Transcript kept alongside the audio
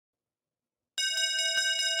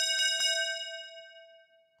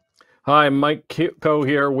Hi, Mike Coe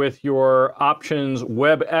here with your options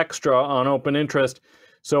web extra on open interest.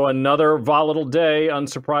 So another volatile day,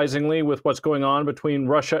 unsurprisingly, with what's going on between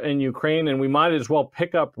Russia and Ukraine, and we might as well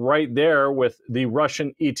pick up right there with the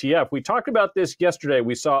Russian ETF. We talked about this yesterday.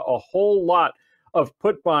 We saw a whole lot of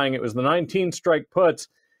put buying. It was the 19 strike puts,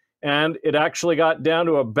 and it actually got down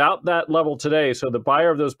to about that level today. So the buyer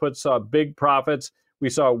of those puts saw big profits. We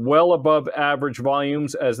saw well above average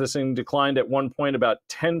volumes as this thing declined at one point about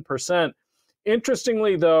 10%.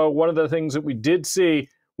 Interestingly, though, one of the things that we did see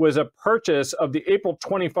was a purchase of the April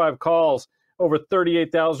 25 calls. Over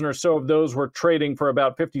 38,000 or so of those were trading for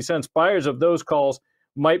about 50 cents. Buyers of those calls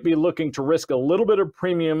might be looking to risk a little bit of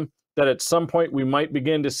premium that at some point we might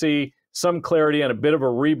begin to see some clarity and a bit of a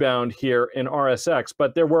rebound here in RSX.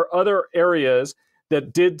 But there were other areas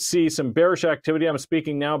that did see some bearish activity. I'm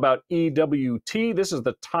speaking now about EWT. This is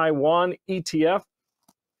the Taiwan ETF.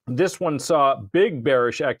 This one saw big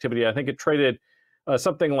bearish activity. I think it traded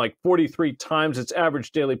something like 43 times its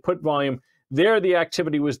average daily put volume. There, the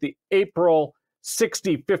activity was the April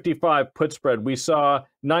 60-55 put spread. We saw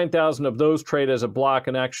 9,000 of those trade as a block,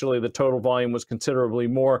 and actually the total volume was considerably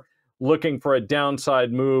more, looking for a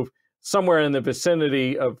downside move somewhere in the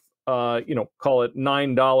vicinity of call it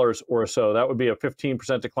 $9 or so. That would be a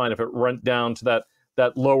 15% decline if it went down to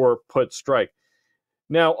that lower put strike.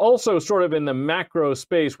 Now, also sort of in the macro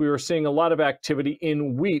space, we were seeing a lot of activity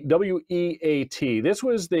in WEAT, W-E-A-T. This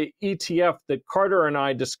was the ETF that Carter and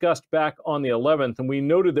I discussed back on the 11th, and we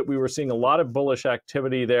noted that we were seeing a lot of bullish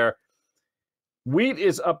activity there. WEAT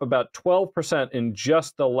is up about 12% in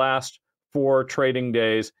just the last 4 trading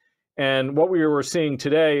days. And what we were seeing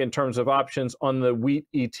today in terms of options on the WEAT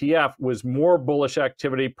ETF was more bullish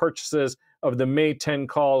activity, purchases of the May 10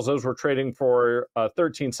 calls. Those were trading for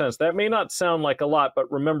 13 cents. That may not sound like a lot, but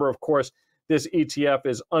remember, of course, this ETF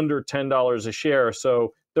is under $10 a share.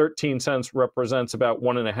 So 13 cents represents about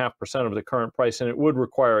 1.5% of the current price, and it would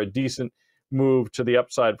require a decent move to the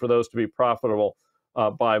upside for those to be profitable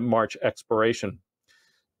by March expiration.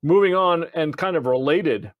 Moving on, and kind of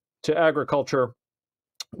related to agriculture,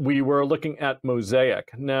 we were looking at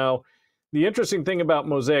Mosaic. Now, the interesting thing about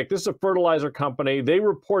Mosaic, this is a fertilizer company. They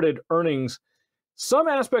reported earnings. Some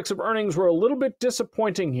aspects of earnings were a little bit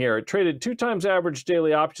disappointing here. It traded 2 times average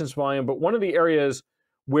daily options volume, but one of the areas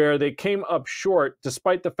where they came up short,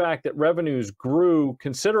 despite the fact that revenues grew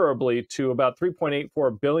considerably to about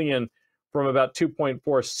 $3.84 billion from about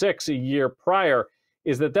 $2.46 a year prior,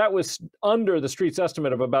 is that was under the street's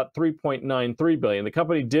estimate of about $3.93 billion. The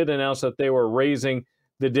company did announce that they were raising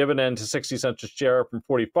the dividend to 60 cents a share from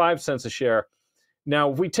 45 cents a share.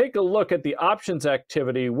 Now, if we take a look at the options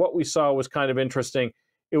activity, what we saw was kind of interesting.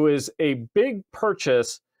 It was a big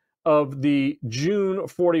purchase of the June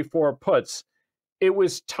 44 puts. It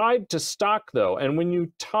was tied to stock, though, and when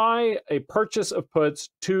you tie a purchase of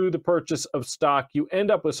puts to the purchase of stock, you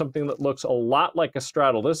end up with something that looks a lot like a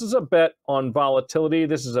straddle. This is a bet on volatility.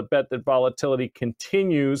 This is a bet that volatility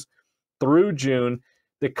continues through June.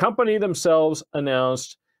 The company themselves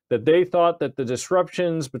announced that they thought that the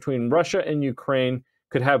disruptions between Russia and Ukraine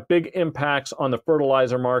could have big impacts on the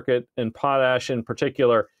fertilizer market and potash in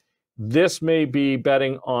particular. This may be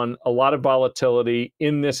betting on a lot of volatility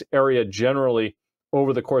in this area generally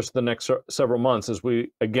over the course of the next several months as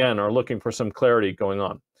we, again, are looking for some clarity going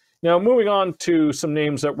on. Now, moving on to some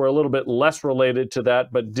names that were a little bit less related to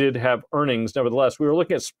that but did have earnings nevertheless. We were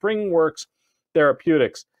looking at SpringWorks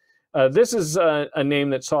Therapeutics. This is a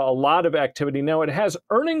name that saw a lot of activity. Now, it has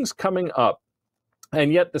earnings coming up,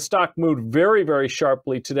 and yet the stock moved very, very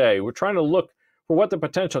sharply today. We're trying to look for what the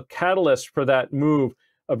potential catalyst for that move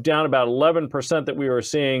of down about 11% that we were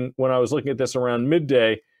seeing when I was looking at this around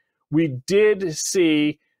midday. We did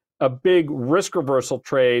see a big risk reversal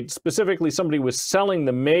trade. Specifically, somebody was selling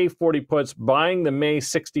the May 40 puts, buying the May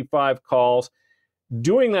 65 calls.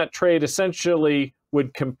 Doing that trade essentially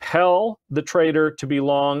would compel the trader to be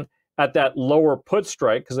long at that lower put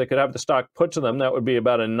strike because they could have the stock put to them. That would be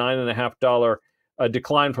about a $9.50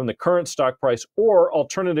 decline from the current stock price. Or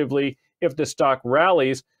alternatively, if the stock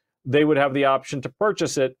rallies, they would have the option to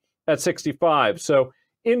purchase it at 65. So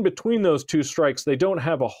in between those two strikes, they don't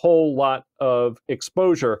have a whole lot of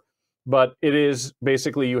exposure, but it is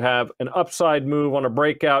basically you have an upside move on a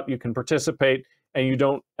breakout, you can participate, and you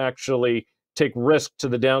don't actually take risk to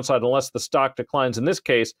the downside unless the stock declines, in this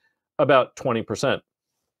case, about 20%.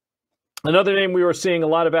 Another name we were seeing a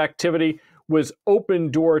lot of activity was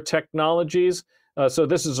Open Door Technologies. So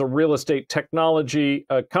this is a real estate technology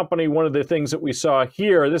company. One of the things that we saw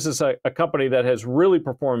here, this is a company that has really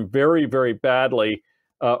performed very, very badly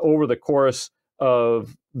over the course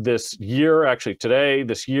of this year, actually today,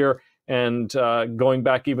 this year, and going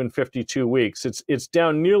back even 52 weeks. It's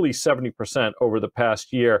down nearly 70% over the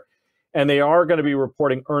past year, and they are going to be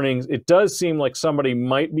reporting earnings. It does seem like somebody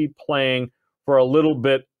might be playing for a little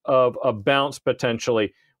bit of a bounce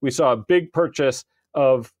potentially. We saw a big purchase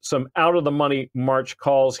of some out-of-the-money March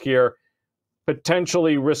calls here,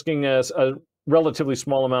 potentially risking a relatively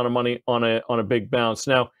small amount of money on a big bounce.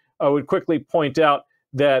 Now, I would quickly point out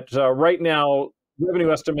that right now,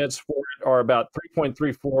 revenue estimates for it are about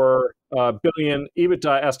 3.34 billion.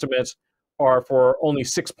 EBITDA estimates are for only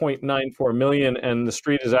 6.94 million, and the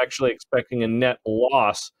street is actually expecting a net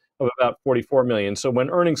loss of about 44 million. So when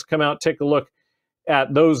earnings come out, take a look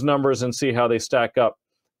at those numbers and see how they stack up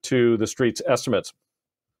to the street's estimates.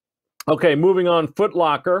 Okay, moving on, Foot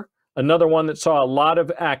Locker, another one that saw a lot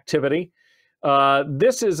of activity.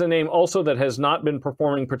 This is a name also that has not been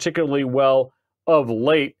performing particularly well of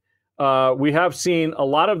late. We have seen a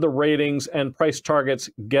lot of the ratings and price targets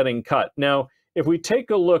getting cut. Now, if we take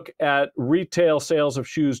a look at retail sales of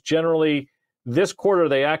shoes generally, this quarter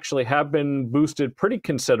they actually have been boosted pretty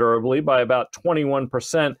considerably by about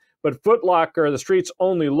 21%. But Foot Locker, the street's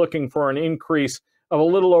only looking for an increase of a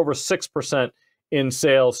little over 6% in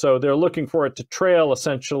sales. So they're looking for it to trail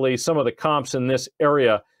essentially some of the comps in this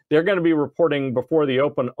area. They're going to be reporting before the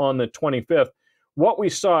open on the 25th. What we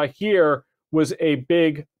saw here was a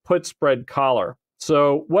big put spread collar.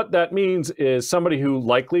 So what that means is somebody who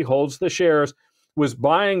likely holds the shares was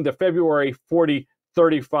buying the February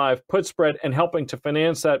 40-35 put spread and helping to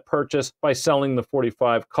finance that purchase by selling the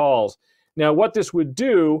 45 calls. Now, what this would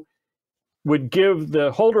do would give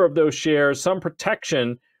the holder of those shares some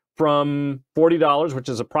protection from $40, which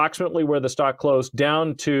is approximately where the stock closed,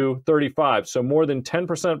 down to 35. So more than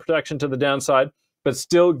 10% protection to the downside, but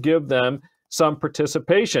still give them some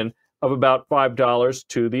participation of about $5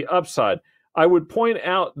 to the upside. I would point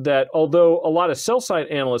out that although a lot of sell-side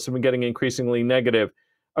analysts have been getting increasingly negative,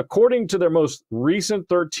 according to their most recent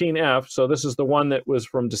 13F, so this is the one that was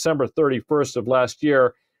from December 31st of last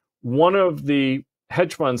year, one of the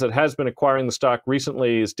hedge funds that has been acquiring the stock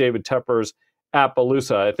recently is David Tepper's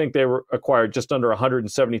Appaloosa. I think they were acquired just under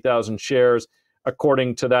 170,000 shares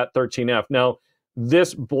according to that 13F. Now,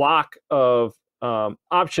 this block of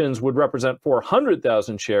options would represent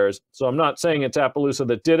 400,000 shares. So I'm not saying it's Appaloosa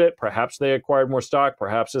that did it. Perhaps they acquired more stock.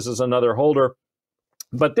 Perhaps this is another holder.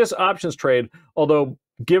 But this options trade, although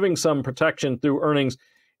giving some protection through earnings,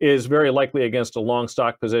 is very likely against a long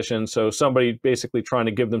stock position. So somebody basically trying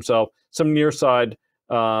to give themselves some near side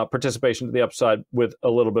participation to the upside with a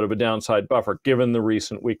little bit of a downside buffer, given the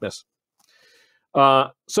recent weakness.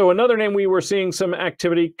 So another name we were seeing some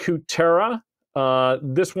activity, CUTR.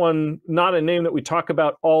 This one, not a name that we talk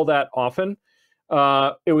about all that often.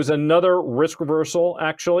 It was another risk reversal,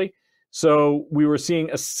 actually. So we were seeing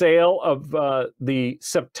a sale of the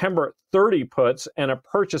September 30 puts and a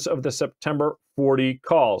purchase of the September 40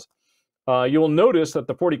 calls. You'll notice that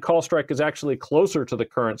the 40 call strike is actually closer to the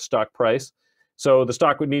current stock price. So the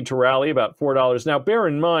stock would need to rally about $4. Now, bear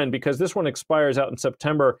in mind, because this one expires out in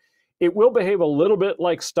September, it will behave a little bit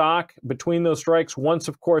like stock between those strikes. Once,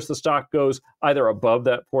 of course, the stock goes either above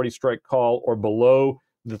that 40 strike call or below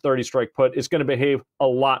the 30 strike put, it's going to behave a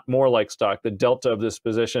lot more like stock. The delta of this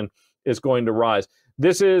position is going to rise.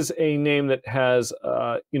 This is a name that has,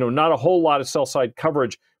 not a whole lot of sell-side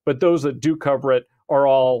coverage, but those that do cover it are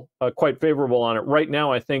all quite favorable on it. Right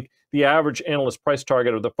now, I think the average analyst price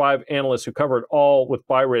target of the 5 analysts who covered all with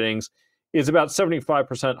buy ratings is about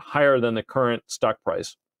 75% higher than the current stock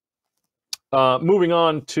price. Moving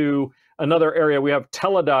on to another area, we have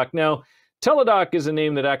TDOC. Now, TDOC is a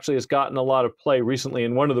name that actually has gotten a lot of play recently,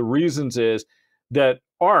 and one of the reasons is that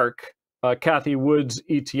ARK, Cathie Wood's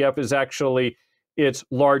ETF, is actually its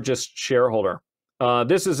largest shareholder.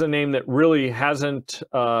 This is a name that really hasn't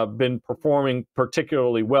been performing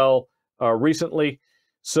particularly well recently.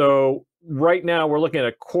 So right now we're looking at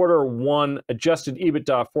a Q1 adjusted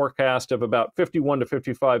EBITDA forecast of about $51 to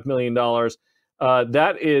 $55 million.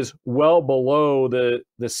 That is well below the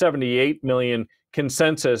 $78 million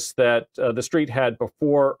consensus that the street had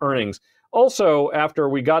before earnings. Also, after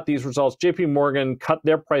we got these results, JP Morgan cut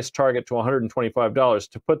their price target to $125.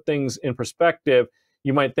 To put things in perspective,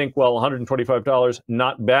 you might think, well, $125,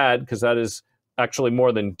 not bad, because that is actually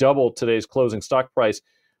more than double today's closing stock price.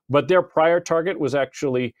 But their prior target was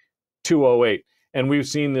actually $208, and we've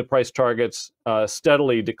seen the price targets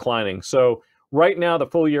steadily declining. So right now, the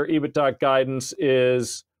full year EBITDA guidance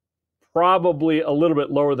is probably a little bit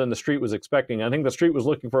lower than the street was expecting. I think the street was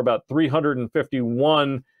looking for about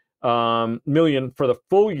 $351 million for the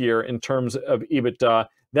full year in terms of EBITDA.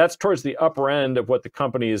 That's towards the upper end of what the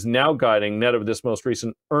company is now guiding, net of this most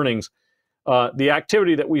recent earnings. The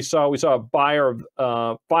activity that we saw a buyer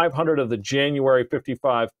of 500 of the January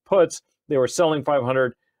 55 puts. They were selling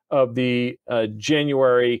 500 of the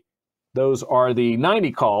January, those are the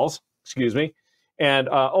 90 calls, excuse me. And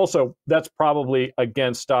also, that's probably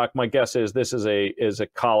against stock. My guess is this is a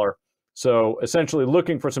collar. So essentially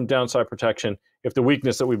looking for some downside protection if the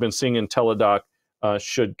weakness that we've been seeing in TDOC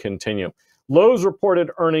should continue. Lowe's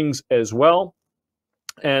reported earnings as well.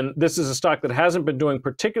 And this is a stock that hasn't been doing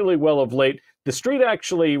particularly well of late. The street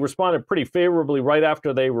actually responded pretty favorably right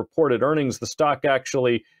after they reported earnings. The stock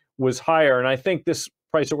actually was higher. And I think this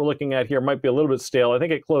price that we're looking at here might be a little bit stale. I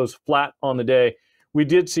think it closed flat on the day. We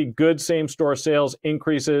did see good same-store sales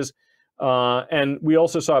increases. And we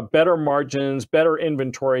also saw better margins, better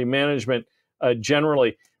inventory management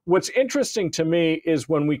generally. What's interesting to me is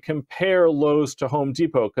when we compare Lowe's to Home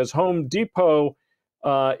Depot, because Home Depot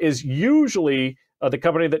is usually the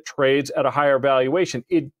company that trades at a higher valuation.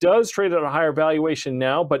 It does trade at a higher valuation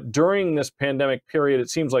now, but during this pandemic period, it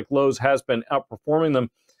seems like Lowe's has been outperforming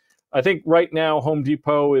them. I think right now Home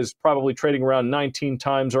Depot is probably trading around 19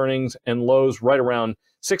 times earnings and Lowe's right around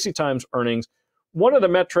 60 times earnings. One of the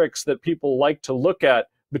metrics that people like to look at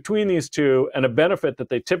between these two, and a benefit that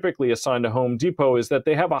they typically assign to Home Depot, is that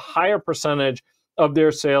they have a higher percentage of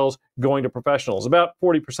their sales going to professionals, about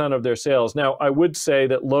 40% of their sales. Now, I would say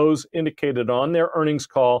that Lowe's indicated on their earnings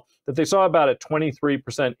call that they saw about a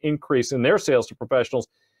 23% increase in their sales to professionals,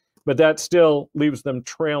 but that still leaves them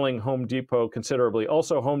trailing Home Depot considerably.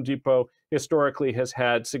 Also, Home Depot historically has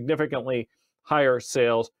had significantly higher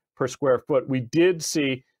sales per square foot. We did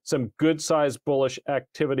see some good-sized bullish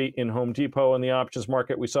activity in Home Depot in the options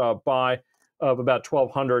market. We saw a buy of about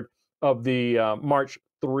 1,200 of the March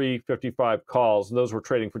 355 calls. Those were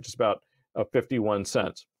trading for just about 51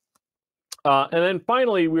 cents. And then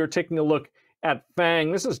finally, we were taking a look at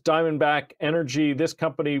FANG. This is Diamondback Energy. This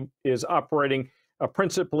company is operating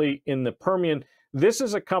principally in the Permian. This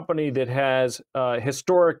is a company that has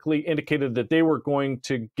historically indicated that they were going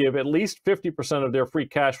to give at least 50% of their free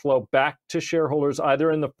cash flow back to shareholders,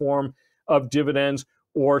 either in the form of dividends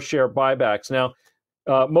or share buybacks. Now,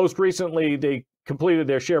 most recently, they completed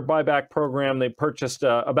their share buyback program. They purchased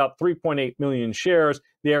about 3.8 million shares.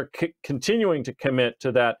 They are continuing to commit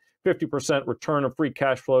to that 50% return of free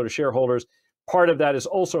cash flow to shareholders. Part of that is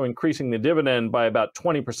also increasing the dividend by about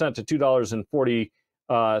 20% to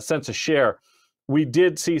 $2.40 a share. We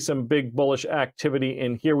did see some big bullish activity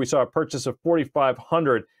in here. We saw a purchase of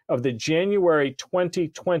 4,500 of the January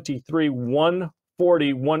 2023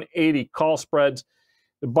 140, 180 call spreads.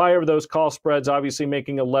 The buyer of those call spreads obviously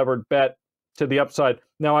making a levered bet to the upside.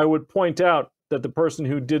 Now, I would point out that the person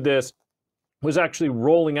who did this was actually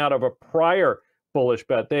rolling out of a prior bullish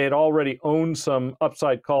bet. They had already owned some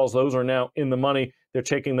upside calls. Those are now in the money. They're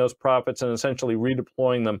taking those profits and essentially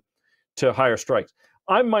redeploying them to higher strikes.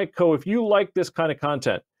 I'm Mike Coe. If you like this kind of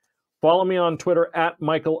content, follow me on Twitter at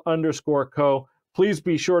Michael_Coe. Please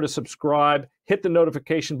be sure to subscribe, hit the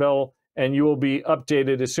notification bell, and you will be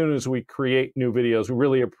updated as soon as we create new videos. We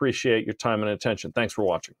really appreciate your time and attention. Thanks for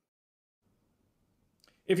watching.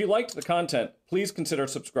 If you liked the content, please consider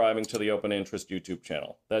subscribing to the Open Interest YouTube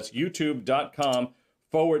channel. That's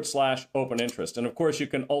youtube.com/Open Interest. And of course, you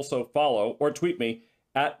can also follow or tweet me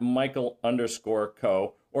at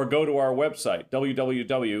Michael_Coe, or go to our website,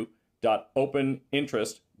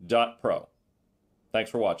 www.openinterest.pro. Thanks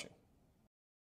for watching.